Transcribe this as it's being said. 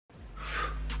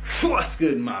What's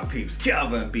good, my peeps?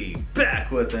 Calvin B back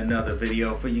with another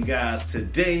video for you guys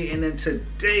today. And in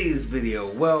today's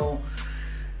video, well,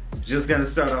 just gonna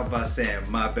start off by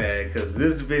saying my bad, because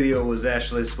this video was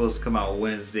actually supposed to come out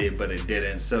Wednesday, but it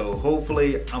didn't. So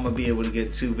hopefully I'm gonna be able to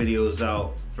get 2 videos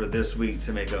out for this week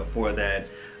to make up for that.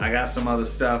 I got some other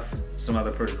stuff, some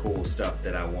other pretty cool stuff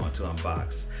that I want to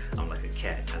unbox. I'm like a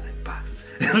cat, I like boxes.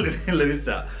 let me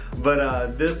stop.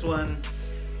 But this one,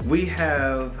 we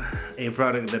have a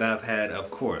product that I've had,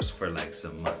 of course, for like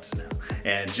some months now,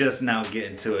 and just now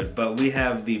getting to it. But we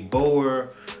have the Bower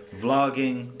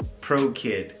Vlogging Pro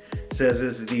Kit. It says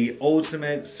it's the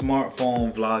ultimate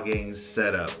smartphone vlogging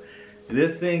setup.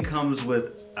 This thing comes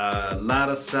with a lot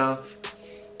of stuff.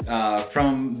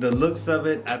 From the looks of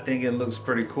it, I think it looks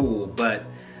pretty cool, but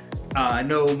I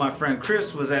know my friend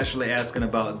Chris was actually asking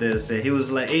about this, and he was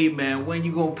like, hey man, when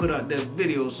you gonna put out that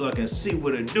video so I can see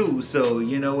what it do? So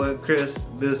you know what, Chris,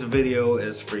 this video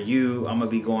is for you. I'm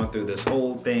gonna be going through this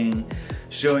whole thing,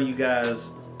 showing you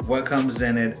guys what comes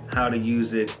in it, how to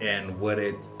use it, and what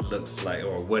it looks like,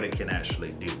 or what it can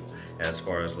actually do as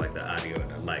far as like the audio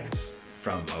and the lights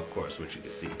from, of course, what you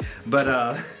can see. But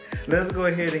let's go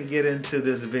ahead and get into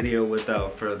this video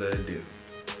without further ado.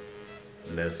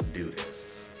 Let's do this.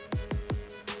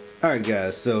 Alright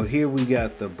guys, so here we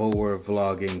got the Bower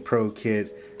Vlogging Pro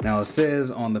Kit. Now it says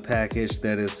on the package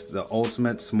that it's the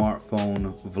ultimate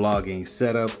smartphone vlogging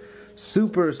setup.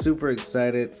 Super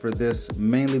excited for this,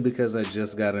 mainly because I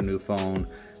just got a new phone.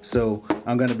 So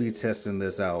I'm gonna be testing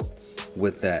this out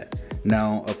with that.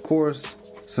 Now, of course,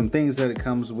 some things that it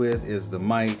comes with is the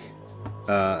mic,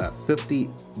 a 50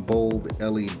 bulb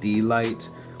LED light,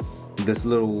 this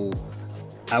little,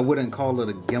 I wouldn't call it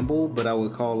a gimbal, but I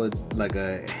would call it like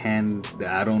a hand,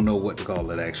 I don't know what to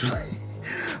call it actually.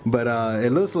 But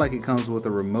it looks like it comes with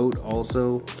a remote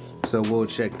also, so we'll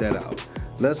check that out.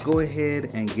 Let's go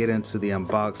ahead and get into the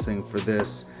unboxing for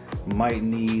this. Might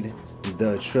need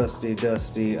the trusty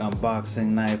dusty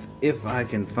unboxing knife if I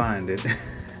can find it.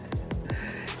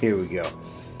 Here we go.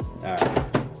 Alright.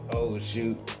 Oh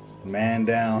shoot. Man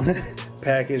down.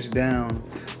 Package down.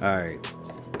 Alright.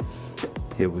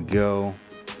 Here we go.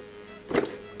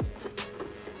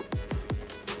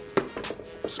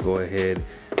 Let's go ahead.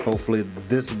 Hopefully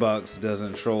this box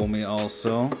doesn't troll me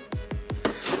also.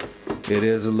 It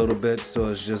is a little bit, so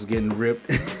it's just getting ripped.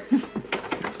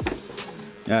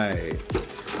 Alright.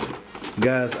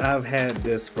 Guys, I've had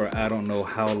this for I don't know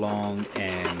how long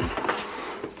and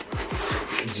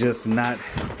just not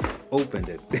opened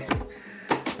it.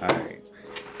 Alright.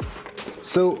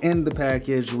 So in the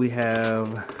package we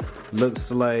have,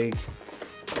 looks like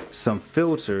some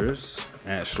filters.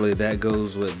 Actually, that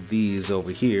goes with these over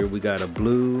here. We got a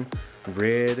blue,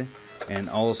 red, and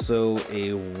also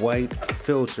a white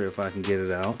filter, if I can get it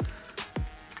out.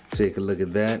 Take a look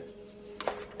at that.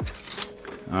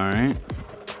 Alright.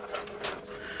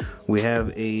 We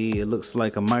have it looks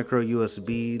like a micro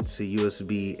USB to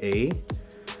USB-A.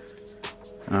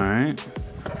 Alright.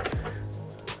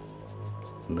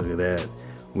 Look at that.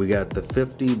 We got the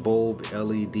 50 bulb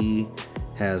LED,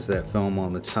 has that film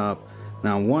on the top.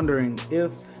 Now I'm wondering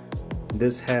if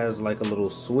this has like a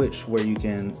little switch where you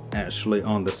can actually,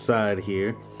 on the side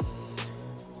here,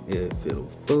 if it'll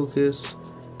focus.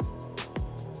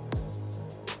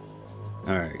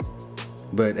 Alright,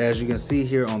 but as you can see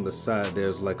here on the side,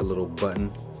 there's like a little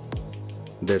button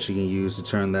that you can use to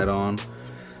turn that on.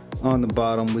 On the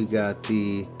bottom we got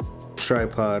the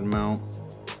tripod mount.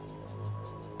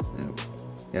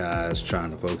 Yeah, I was trying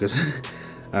to focus.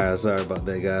 Alright, sorry about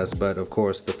that guys, but of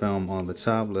course the film on the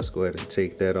top. Let's go ahead and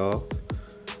take that off.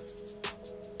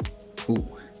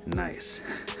 Ooh, nice.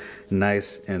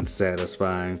 Nice and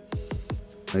satisfying.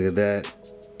 Look at that.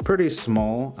 Pretty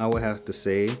small, I would have to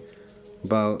say.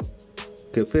 About,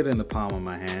 could fit in the palm of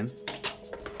my hand.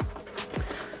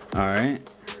 Alright.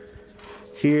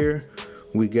 Here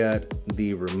we got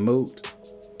the remote.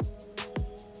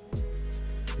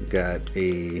 Got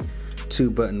a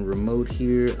 2-button remote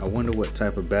here. I wonder what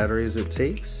type of batteries it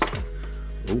takes.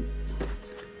 Ooh.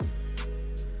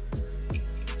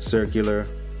 Circular.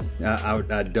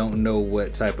 I don't know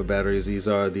what type of batteries these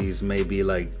are. These may be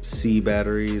like C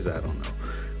batteries, I don't know.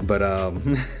 But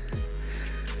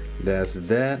that's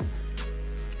that.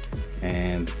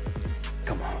 And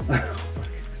come on. Oh my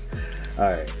goodness.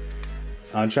 Alright.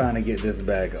 I'm trying to get this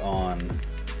back on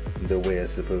the way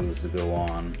it's supposed to go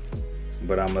on.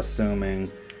 But I'm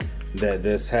assuming that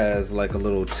this has like a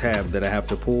little tab that I have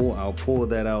to pull. I'll pull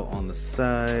that out on the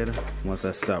side once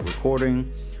I stop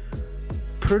recording.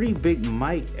 Pretty big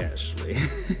mic actually.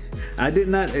 I did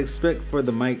not expect for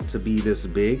the mic to be this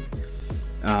big.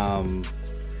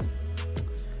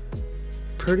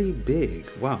 pretty big.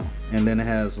 Wow. And then it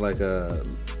has like a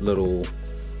little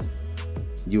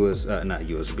not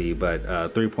USB, but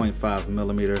 3.5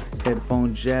 millimeter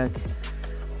headphone jack.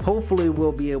 Hopefully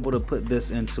we'll be able to put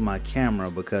this into my camera,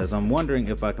 because I'm wondering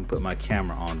if I can put my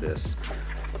camera on this.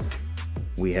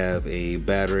 We have a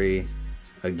battery.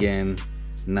 Again,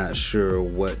 not sure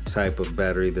what type of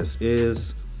battery this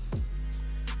is.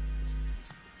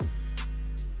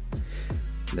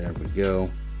 There we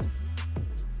go.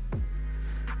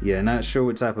 Yeah, not sure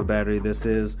what type of battery this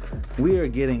is. We are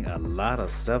getting a lot of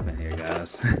stuff in here,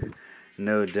 guys.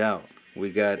 No doubt.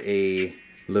 We got a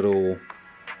little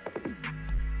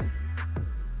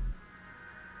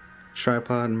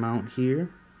tripod mount here.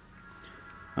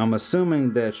 I'm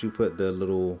assuming that you put the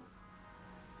little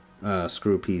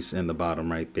screw piece in the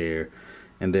bottom right there,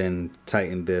 and then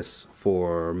tighten this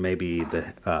for maybe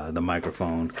the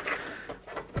microphone.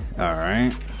 All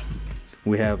right.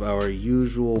 We have our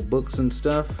usual books and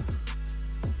stuff.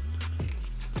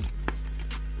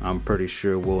 I'm pretty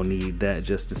sure we'll need that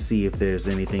just to see if there's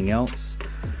anything else.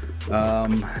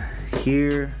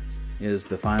 Here is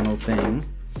the final thing.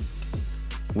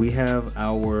 We have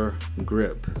our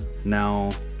grip.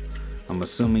 Now, I'm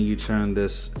assuming you turn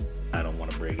this, I don't want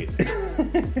to break it,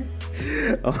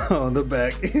 on the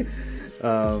back.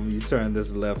 You turn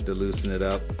this left to loosen it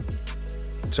up,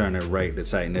 turn it right to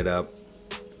tighten it up.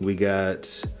 We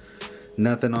got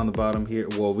nothing on the bottom here.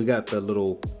 Well, we got the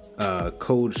little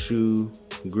cold shoe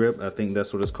grip, I think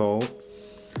that's what it's called,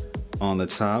 on the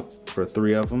top for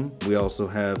 3 of them. We also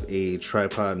have a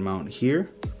tripod mount here,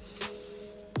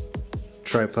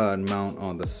 tripod mount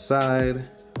on the side,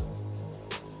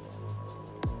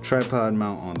 tripod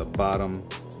mount on the bottom,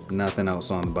 nothing else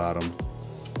on the bottom,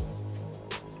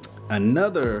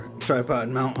 another tripod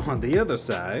mount on the other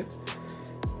side,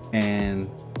 and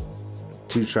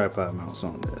 2 tripod mounts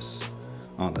on this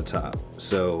on the top.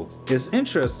 So it's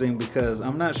interesting because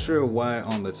I'm not sure why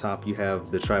on the top you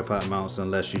have the tripod mounts,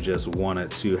 unless you just wanted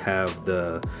to have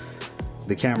the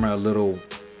camera a little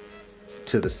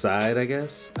to the side, I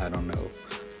guess. I don't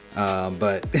know,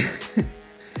 but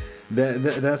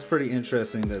that's pretty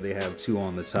interesting that they have 2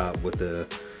 on the top with the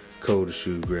cold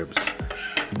shoe grips.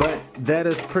 But that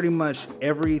is pretty much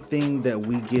everything that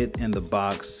we get in the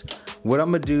box. What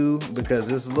I'm gonna do, because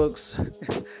this looks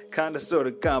kind of sort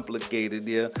of complicated,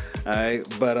 yeah, all right,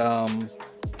 but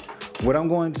what I'm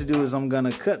going to do is I'm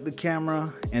gonna cut the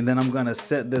camera, and then I'm gonna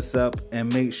set this up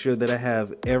and make sure that I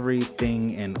have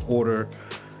everything in order.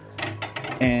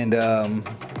 And I'm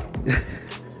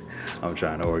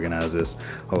trying to organize this.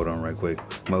 Hold on right quick.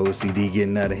 My OCD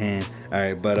getting out of hand. All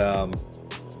right, but I'm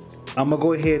gonna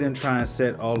go ahead and try and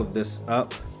set all of this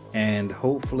up, and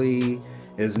hopefully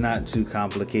it's not too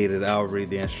complicated. I'll read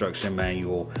the instruction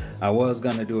manual. I was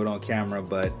gonna do it on camera,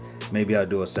 but maybe I'll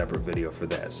do a separate video for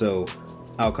that. So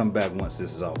I'll come back once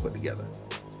this is all put together.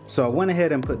 So I went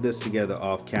ahead and put this together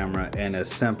off camera, and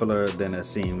it's simpler than it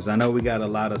seems. I know we got a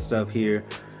lot of stuff here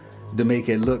to make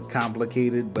it look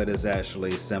complicated, but it's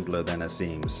actually simpler than it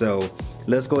seems. So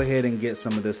let's go ahead and get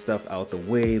some of this stuff out the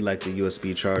way, like the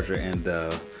USB charger and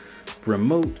the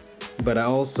remote. But I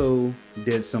also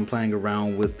did some playing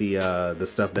around with the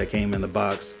stuff that came in the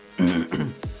box.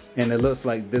 And it looks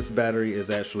like this battery is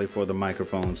actually for the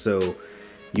microphone, so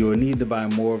you will need to buy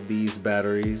more of these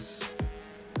batteries.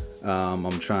 I'm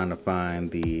trying to find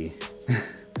the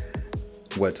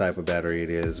what type of battery it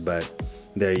is, but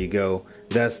there you go.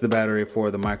 That's the battery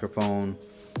for the microphone.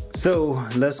 So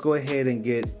let's go ahead and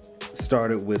get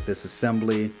started with this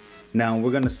assembly. Now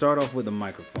we're gonna start off with the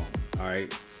microphone, all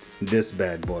right? This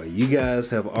bad boy. You guys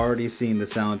have already seen the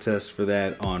sound test for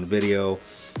that on video,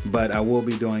 but I will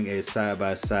be doing a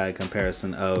side-by-side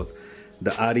comparison of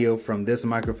the audio from this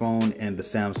microphone and the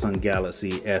Samsung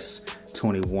Galaxy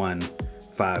S21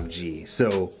 5G.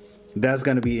 So that's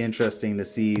gonna be interesting to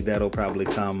see. That'll probably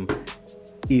come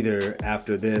either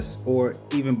after this or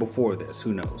even before this,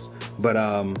 who knows. But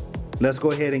let's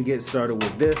go ahead and get started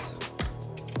with this.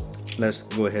 Let's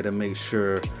go ahead and make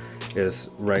sure it's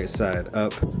right side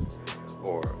up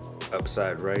or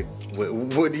upside right.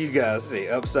 What do you guys say,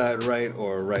 upside right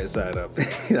or right side up?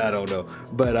 I don't know.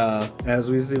 But as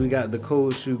we see, we got the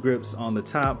cold shoe grips on the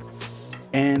top,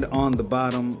 and on the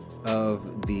bottom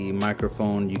of the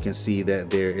microphone you can see that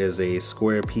there is a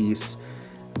square piece.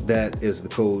 That is the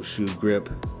cold shoe grip,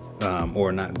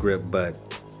 or not grip, but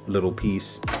little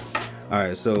piece. All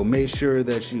right, so make sure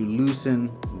that you loosen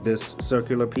this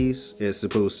circular piece. It's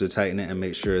supposed to tighten it and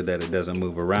make sure that it doesn't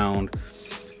move around.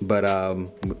 But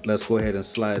let's go ahead and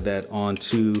slide that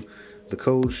onto the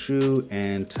cold shoe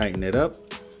and tighten it up.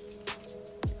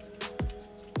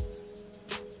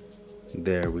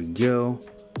 There we go.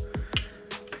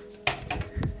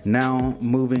 Now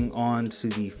moving on to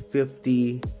the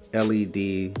 50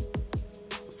 LED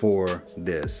for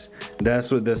this.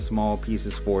 That's what this small piece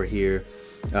is for here.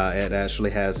 It actually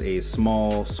has a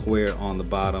small square on the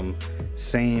bottom,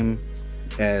 same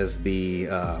as the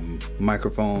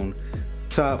microphone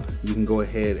top. You can go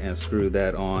ahead and screw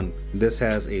that on. This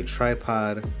has a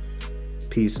tripod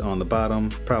piece on the bottom,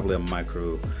 probably a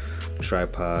micro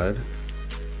tripod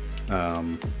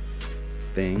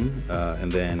thing,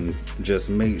 and then just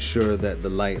make sure that the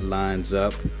light lines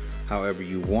up however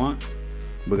you want.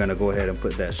 We're gonna go ahead and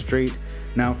put that straight.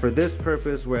 Now for this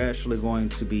purpose, we're actually going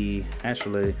to be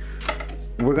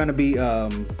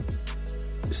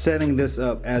setting this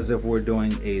up as if we're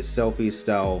doing a selfie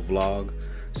style vlog.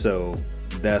 So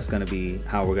that's gonna be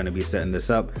how we're gonna be setting this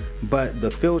up. But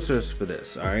the filters for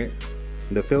this, all right?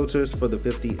 The filters for the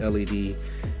 50 LED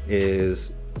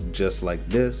is just like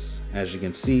this. As you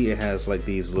can see, it has like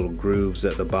these little grooves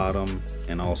at the bottom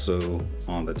and also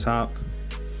on the top.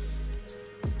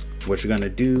 What you're gonna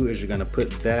do is you're gonna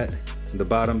put the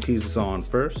bottom pieces on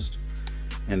first,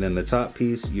 and then the top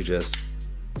piece you just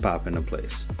pop into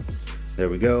place. There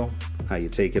we go. How you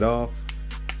take it off,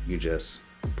 you just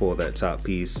pull that top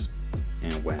piece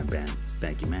and wham bam,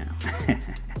 thank you ma'am.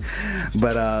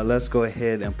 But let's go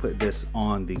ahead and put this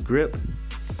on the grip.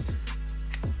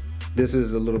 This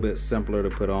is a little bit simpler to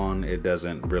put on. It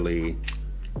doesn't really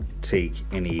take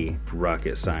any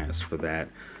rocket science for that.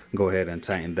 Go ahead and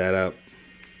tighten that up.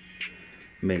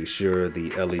 Make sure the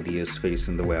LED is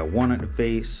facing the way I want it to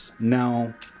face.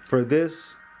 Now for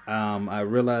this, I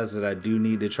realize that I do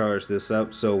need to charge this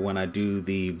up, so when I do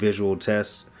the visual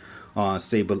test on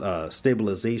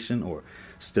stabilization or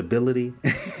stability,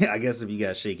 I guess if you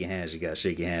got shaky hands, you got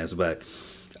shaky hands, but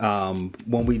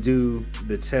when we do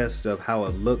the test of how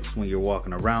it looks when you're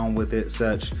walking around with it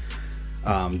such,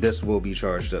 this will be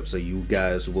charged up, so you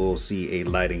guys will see a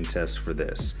lighting test for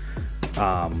this.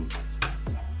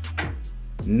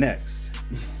 Next,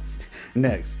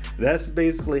 that's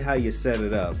basically how you set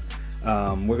it up.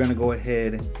 We're gonna go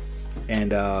ahead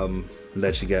and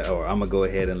let you guys, or I'm gonna go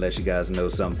ahead and let you guys know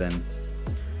something.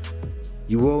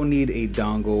 You will need a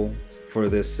dongle for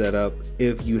this setup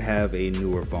if you have a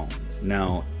newer phone.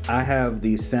 Now, I have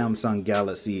the Samsung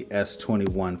Galaxy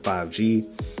S21 5G,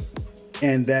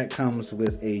 and that comes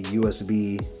with a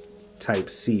USB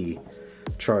Type-C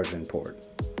charging port.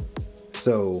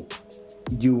 So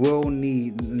you will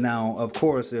need, now of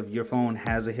course if your phone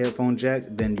has a headphone jack,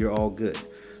 then you're all good.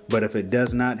 But if it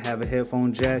does not have a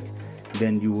headphone jack,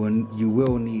 then you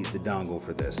will need the dongle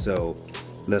for this. So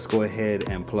let's go ahead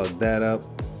and plug that up.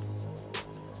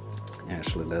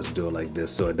 Actually, let's do it like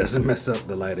this so it doesn't mess up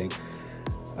the lighting.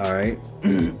 All right.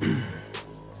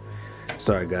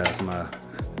 Sorry guys, my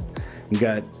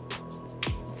gut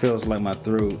feels like my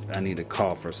throat, I need a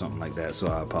cough or something like that, so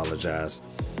I apologize.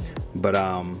 But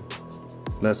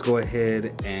let's go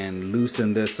ahead and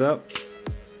loosen this up.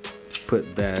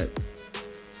 Put that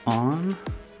on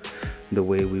the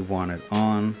way we want it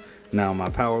on. Now my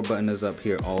power button is up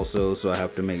here also, so I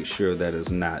have to make sure that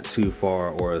it's not too far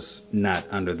or it's not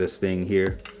under this thing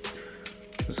here.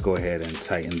 Let's go ahead and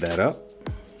tighten that up.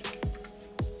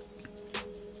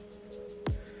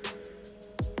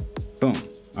 Boom.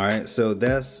 All right, so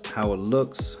that's how it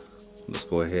looks. Let's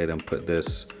go ahead and put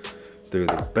this through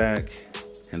the back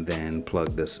and then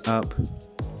plug this up.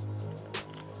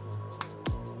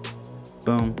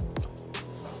 Boom.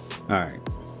 All right.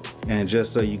 And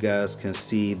just so you guys can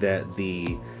see that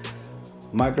the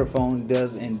microphone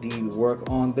does indeed work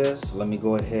on this, let me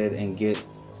go ahead and get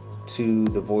to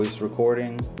the voice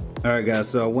recording. All right guys,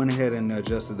 so I went ahead and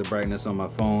adjusted the brightness on my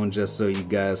phone just so you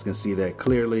guys can see that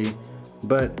clearly.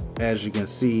 But as you can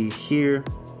see here,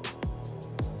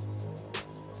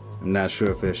 I'm not sure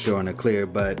if it's showing it clear,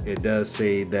 but it does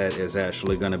say that it's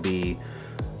actually going to be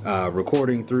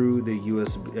recording through the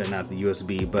USB, not the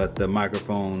USB, but the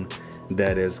microphone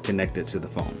that is connected to the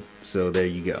phone. So there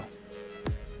you go.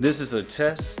 This is a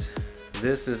test.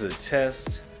 This is a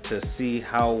test to see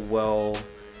how well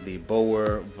the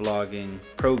Bower Vlogging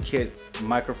Pro Kit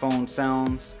microphone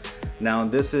sounds. Now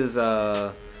this is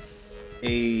a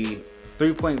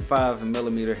 3.5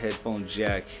 millimeter headphone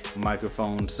jack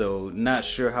microphone, so not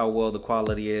sure how well the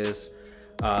quality is.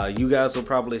 You guys will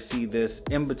probably see this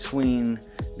in between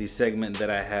the segment that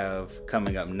I have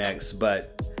coming up next,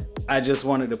 but I just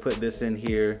wanted to put this in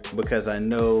here because I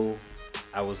know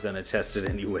I was gonna test it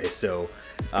anyway. So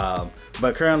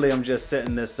but currently I'm just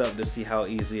setting this up to see how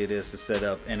easy it is to set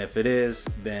up, and if it is,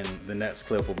 then the next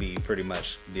clip will be pretty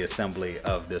much the assembly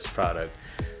of this product.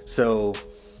 So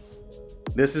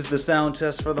this is the sound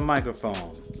test for the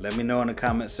microphone. Let me know in the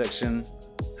comment section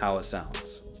how it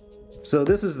sounds. So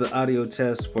this is the audio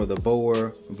test for the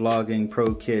Boer Vlogging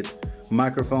Pro Kit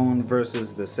microphone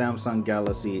versus the Samsung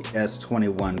Galaxy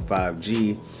S21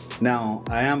 5G. Now,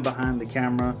 I am behind the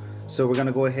camera, so we're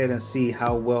gonna go ahead and see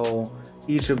how well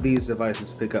each of these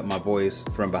devices pick up my voice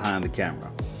from behind the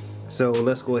camera. So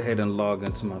let's go ahead and log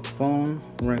into my phone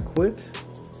real quick.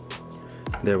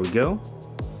 There we go.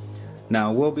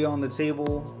 Now we'll be on the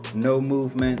table, no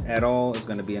movement at all. It's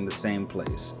gonna be in the same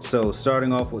place. So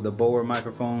starting off with the Boer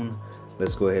microphone,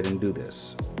 let's go ahead and do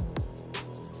this.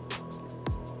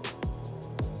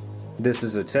 This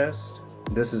is a test.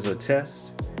 This is a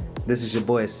test. This is your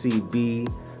boy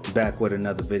CB back with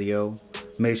another video.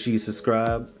 Make sure you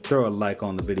subscribe, throw a like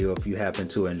on the video if you happen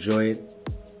to enjoy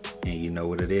it, and you know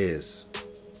what it is.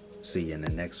 See you in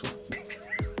the next one.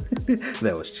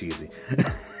 That was cheesy.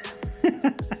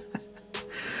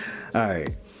 All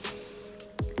right,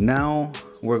 now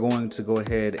we're going to go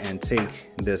ahead and take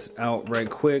this out right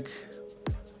quick.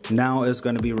 Now it's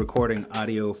going to be recording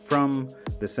audio from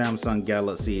the Samsung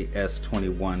Galaxy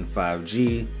S21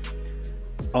 5G,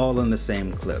 all in the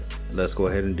same clip. Let's go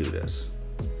ahead and do this.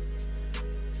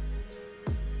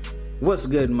 What's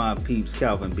good, my peeps?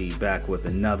 Calvin B back with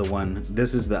another one.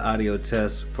 This is the audio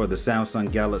test for the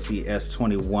Samsung Galaxy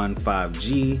S21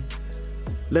 5G.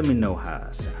 Let me know how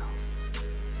I sound.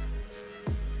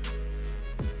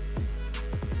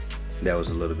 That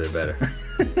was a little bit better.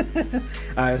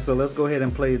 All right, so let's go ahead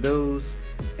and play those,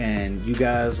 and you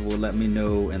guys will let me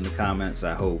know in the comments,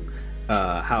 I hope,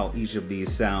 how each of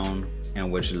these sound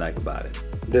and what you like about it.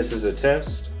 This is a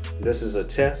test. This is a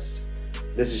test.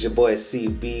 This is your boy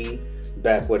CB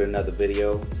back with another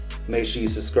video. Make sure you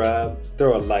subscribe,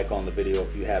 throw a like on the video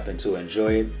if you happen to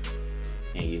enjoy it,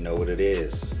 and you know what it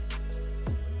is.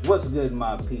 What's good,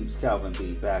 my peeps? Calvin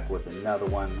B back with another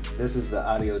one. This is the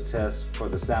audio test for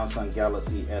the Samsung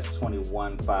Galaxy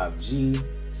S21 5G.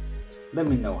 Let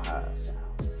me know how I sound.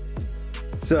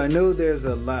 So I know there's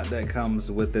a lot that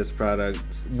comes with this product,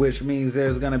 which means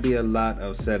there's gonna be a lot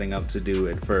of setting up to do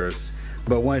at first.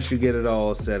 But once you get it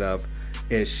all set up,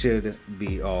 it should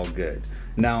be all good.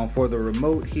 Now for the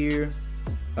remote here,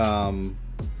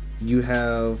 you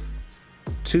have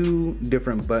two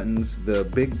different buttons. The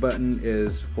big button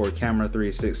is for Camera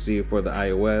 360 for the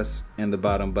iOS, and the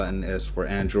bottom button is for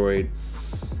Android.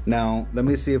 Now let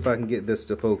me see if I can get this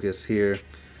to focus here.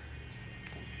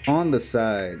 On the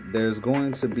side, there's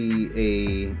going to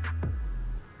be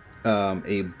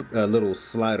a little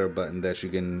slider button that you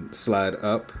can slide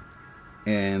up,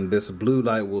 and this blue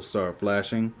light will start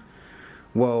flashing.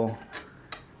 Well,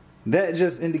 that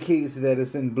just indicates that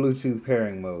it's in Bluetooth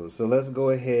pairing mode. So let's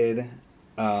go ahead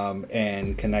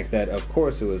and connect that. Of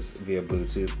course it was via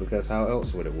Bluetooth, because how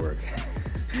else would it work?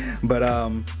 But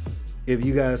if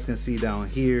you guys can see down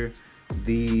here,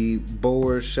 the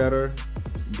Boer shutter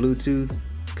Bluetooth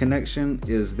connection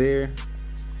is there.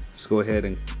 Let's go ahead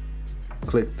and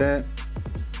click that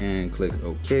and click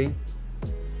OK.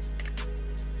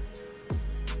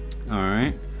 All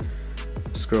right,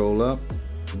 scroll up.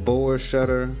 Boer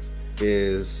shutter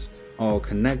is all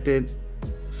connected.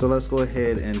 So let's go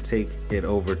ahead and take it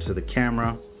over to the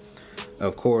camera.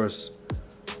 Of course,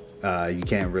 you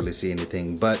can't really see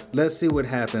anything, but let's see what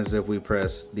happens if we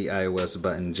press the iOS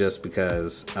button, just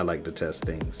because I like to test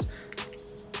things.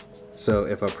 So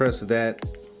if I press that,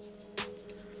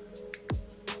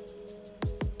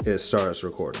 it starts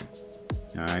recording.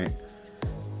 All right,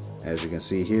 as you can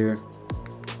see here,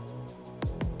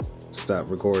 stop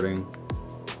recording,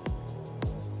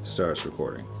 starts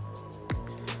recording.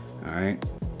 All right,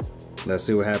 let's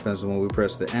see what happens when we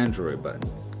press the Android button.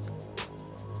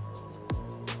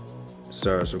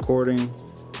 Starts recording,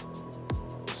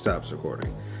 stops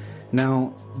recording.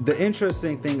 Now, the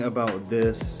interesting thing about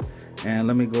this, and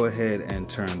let me go ahead and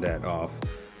turn that off.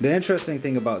 The interesting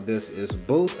thing about this is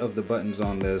both of the buttons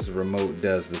on this remote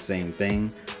does the same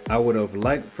thing. I would have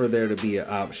liked for there to be an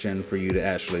option for you to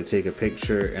actually take a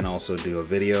picture and also do a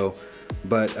video,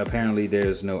 but apparently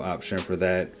there's no option for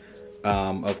that.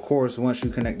 Of course, once you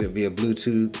connect it via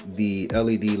Bluetooth, the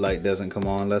LED light doesn't come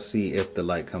on. Let's see if the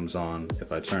light comes on.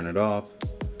 If I turn it off,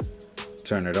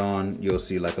 turn it on, you'll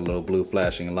see like a little blue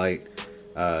flashing light,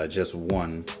 just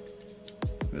one.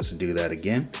 Let's do that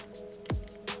again.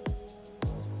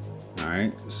 All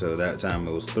right, so that time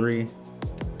it was 3.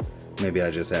 Maybe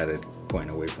I just had it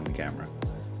pointing away from the camera.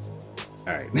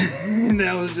 All right,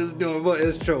 that was just doing, but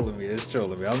it's trolling me, it's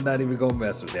trolling me. I'm not even gonna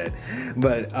mess with that.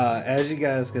 But as you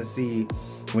guys can see,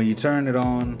 when you turn it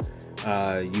on,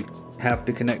 you have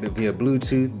to connect it via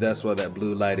Bluetooth. That's why that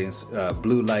blue light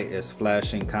is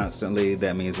flashing constantly.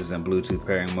 That means it's in Bluetooth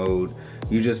pairing mode.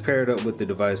 You just pair it up with the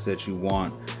device that you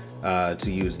want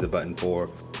to use the button for.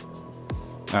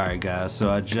 Alright guys, so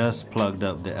I just plugged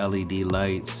up the LED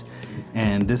lights,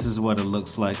 and this is what it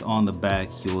looks like on the back.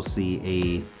 You'll see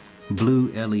a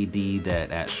blue LED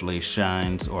that actually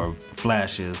shines or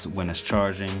flashes when it's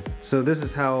charging. So this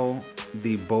is how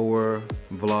the Bower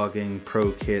Vlogging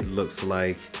Pro Kit looks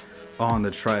like on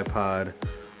the tripod,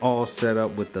 all set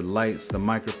up with the lights, the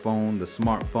microphone, the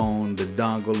smartphone, the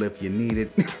dongle if you need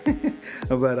it.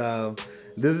 But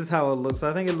this is how it looks.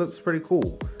 I think it looks pretty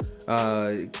cool.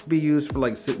 It could be used for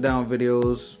like sit down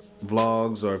videos,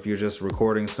 vlogs, or if you're just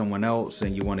recording someone else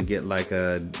and you want to get like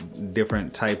a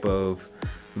different type of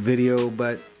video,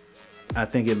 but I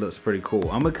think it looks pretty cool.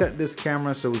 I'm gonna cut this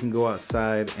camera so we can go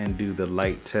outside and do the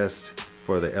light test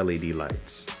for the LED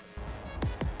lights.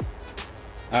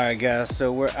 Alright guys,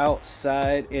 so we're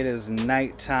outside. It is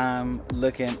nighttime,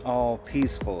 looking all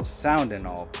peaceful, sounding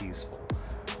all peaceful.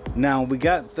 Now we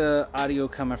got the audio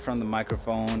coming from the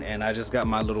microphone, and I just got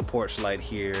my little porch light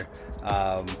here,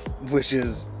 which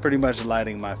is pretty much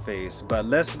lighting my face. But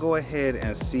let's go ahead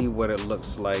and see what it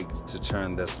looks like to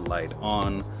turn this light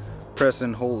on. Press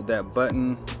and hold that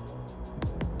button.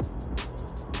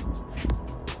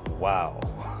 Wow.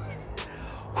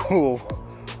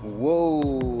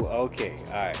 Whoa, okay,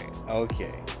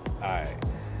 alright.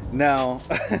 Now,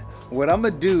 what I'm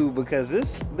gonna do, because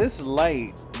this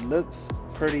light looks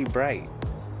pretty bright,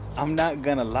 I'm not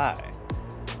gonna lie.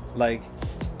 Like,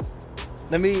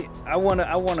 I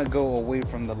wanna go away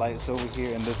from the lights over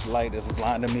here, and this light is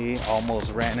blinding me.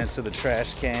 Almost ran into the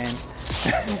trash can.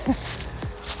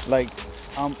 Like,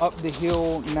 I'm up the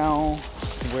hill now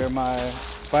where my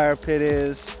fire pit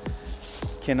is.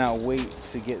 Cannot wait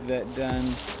to get that done.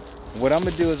 What I'm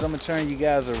gonna do is I'm gonna turn you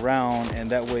guys around, and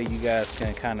that way you guys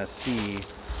can kind of see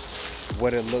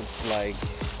what it looks like.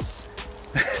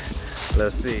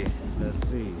 Let's see.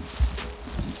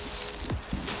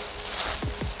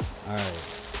 All right,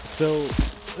 so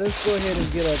let's go ahead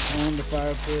and get up on the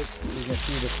fire pit. You can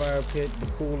see the fire pit, the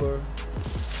cooler.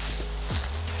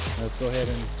 Let's go ahead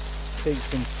and take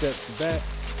some steps back.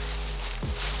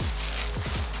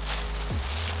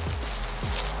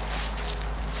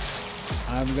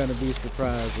 I'm gonna be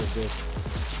surprised with this.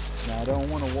 Now I don't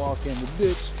want to walk in the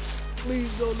ditch.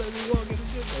 Please don't let me walk in the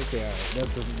ditch. Okay, all right.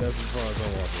 That's as far as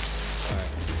I'm walking. All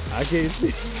right. I can't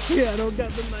see. Yeah, I don't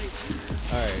got the light.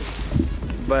 All right.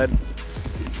 But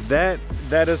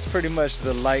that is pretty much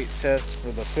the light test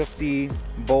for the 50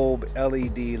 bulb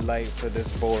LED light for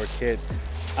this Bower kit.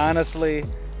 Honestly,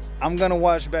 I'm gonna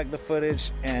watch back the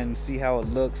footage and see how it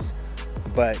looks.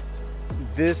 But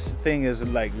this thing is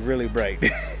like really bright.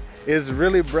 It's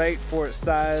really bright for its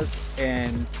size,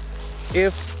 and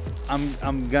if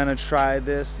I'm gonna try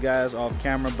this, guys, off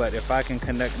camera, but if I can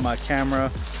connect my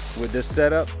camera with this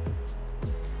setup,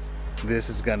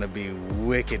 this is gonna be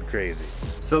wicked crazy.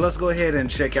 So let's go ahead and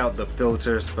check out the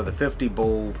filters for the 50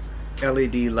 bulb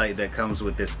LED light that comes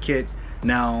with this kit.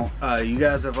 Now, you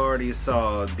guys have already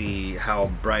saw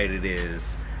how bright it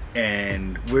is,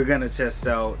 and we're gonna test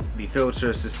out the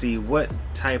filters to see what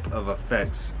type of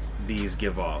effects these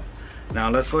give off. Now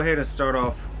let's go ahead and start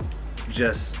off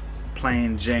just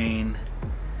plain Jane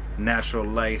natural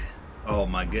light. Oh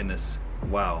my goodness,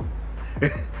 wow.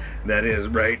 That is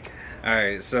bright.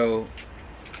 Alright, so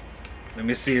let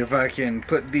me see if I can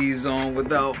put these on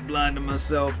without blinding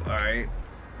myself. Alright,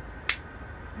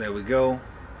 there we go.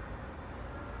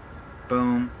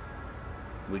 Boom.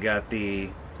 We got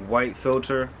the white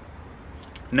filter.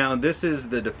 Now this is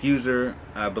the diffuser,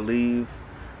 I believe.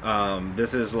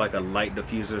 This is like a light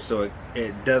diffuser, so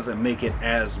it doesn't make it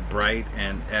as bright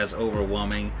and as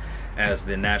overwhelming as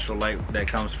the natural light that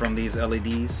comes from these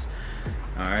LEDs.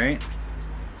 Alright,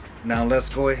 now let's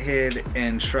go ahead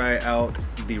and try out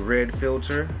the red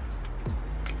filter.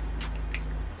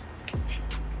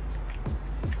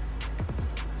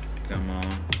 Come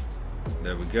on,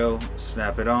 there we go.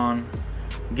 Snap it on.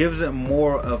 Gives it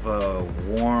more of a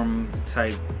warm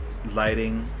type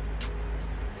lighting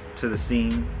to the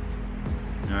scene.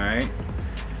 Alright,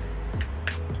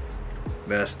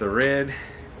 that's the red,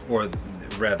 or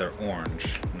rather orange,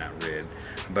 not red.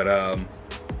 But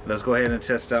let's go ahead and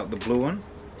test out the blue one.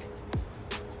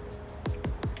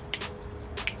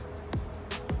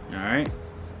 Alright,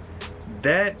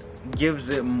 that gives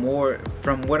it more,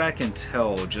 from what I can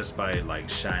tell just by like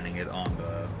shining it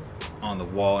on the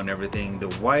wall and everything. The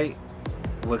white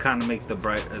will kind of make the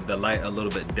light a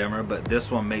little bit dimmer, but this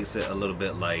one makes it a little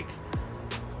bit like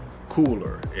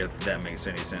cooler, if that makes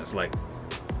any sense. Like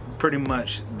pretty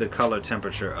much the color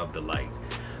temperature of the light,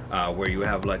 where you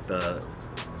have like the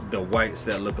whites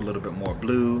that look a little bit more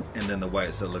blue, and then the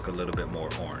whites that look a little bit more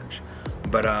orange.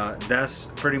 But that's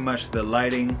pretty much the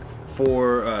lighting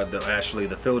for actually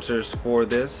the filters for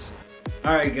this.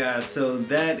 Alright guys, so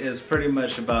that is pretty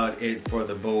much about it for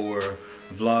the Bower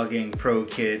Vlogging Pro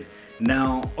Kit.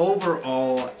 Now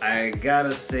overall, I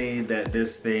gotta say that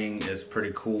this thing is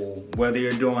pretty cool. Whether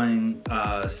you're doing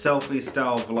selfie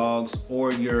style vlogs,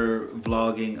 or you're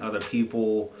vlogging other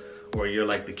people, or you're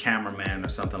like the cameraman or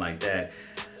something like that.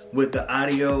 With the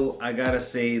audio, I gotta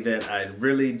say that I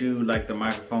really do like the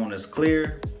microphone is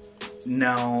clear.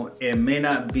 Now, it may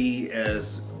not be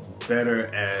as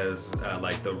better as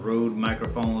like the Rode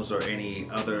microphones or any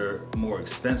other more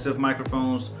expensive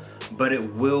microphones, but it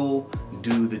will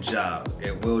do the job.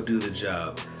 It will do the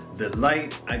job. The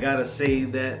light, I gotta say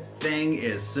that thing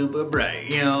is super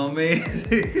bright, you know what I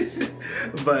mean?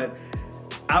 But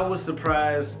I was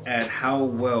surprised at how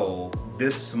well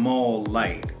this small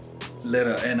light lit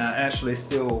up, and I actually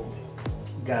still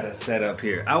got it set up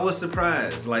here. I was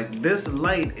surprised, like this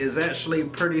light is actually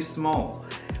pretty small,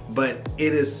 but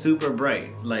it is super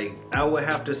bright. Like I would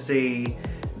have to say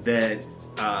that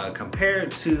compared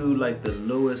to like the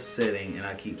lowest setting, and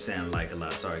I keep saying like a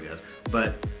lot, sorry guys,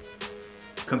 but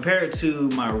compared to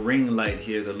my ring light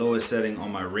here, the lowest setting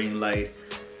on my ring light,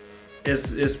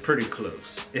 it's pretty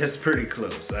close. It's pretty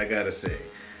close, I gotta say.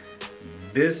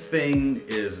 This thing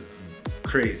is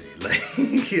crazy. Like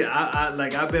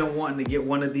I've been wanting to get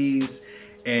one of these,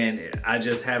 and I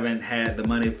just haven't had the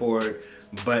money for it.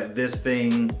 But this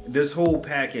thing, this whole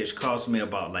package cost me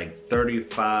about like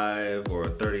 35 or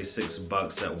 36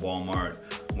 bucks at Walmart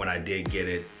when I did get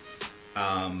it.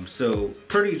 So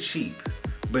pretty cheap,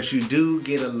 but you do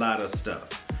get a lot of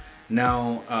stuff.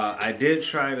 Now, I did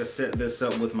try to set this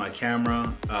up with my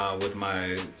camera, with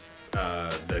my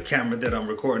the camera that I'm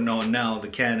recording on now, the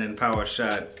Canon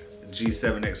PowerShot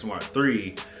G7X Mark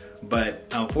III, but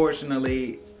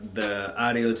unfortunately, the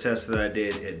audio test that I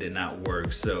did, it did not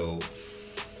work. So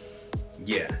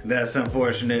yeah, that's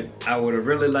unfortunate. I would have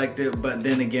really liked it, but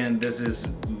then again, this is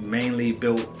mainly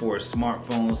built for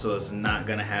smartphones, so it's not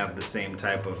gonna have the same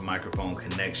type of microphone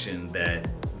connection that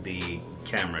the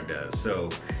camera does. So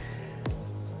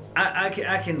I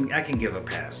can give a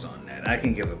pass on that. I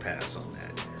can give a pass on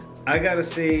that. I gotta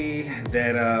say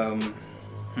that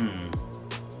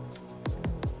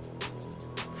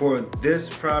for this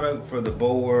product, for the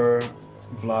Bower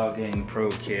Vlogging Pro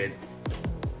Kit,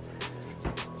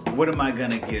 what am I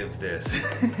gonna give this?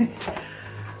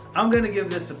 I'm gonna give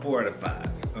this a 4 out of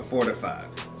 5, a 4 out of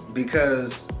 5,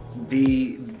 because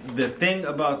the thing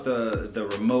about the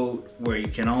remote where you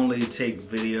can only take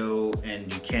video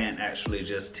and you can't actually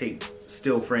just take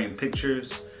still frame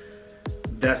pictures,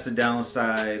 that's the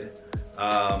downside.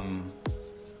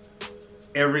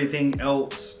 Everything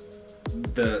else,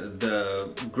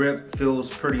 the grip feels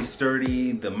pretty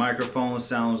sturdy, the microphone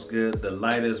sounds good, the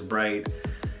light is bright.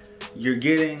 You're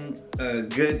getting a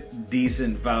good,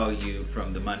 decent value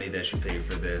from the money that you pay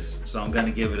for this. So I'm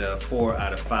gonna give it a 4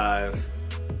 out of 5.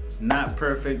 Not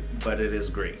perfect, but it is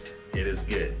great. It is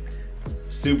good,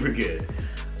 super good.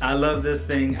 I love this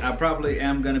thing. I probably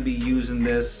am gonna be using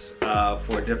this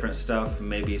for different stuff,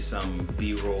 maybe some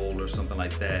B-roll or something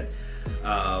like that.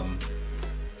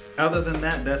 Other than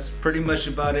that, that's pretty much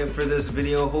about it for this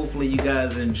video. Hopefully you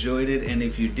guys enjoyed it, and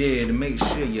if you did, make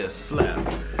sure you slap,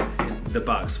 the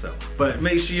box fell, but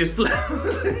make sure you slap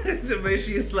make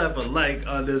sure you slap a like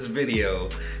on this video.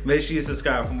 Make sure you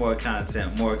subscribe for more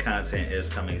content. More content is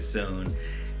coming soon,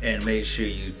 and make sure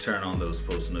you turn on those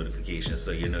post notifications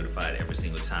so you're notified every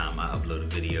single time I upload a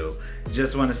video.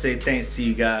 Just want to say thanks to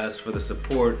you guys for the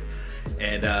support,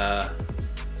 and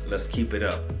let's keep it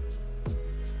up.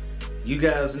 You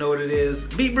guys know what it is.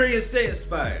 Be brilliant, stay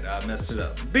inspired. I messed it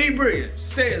up. Be brilliant,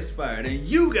 stay inspired. And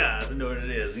you guys know what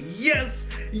it is. Yes,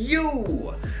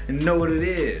 you know what it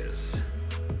is.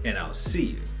 And I'll see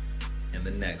you in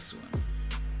the next one.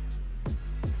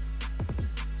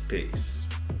 Peace.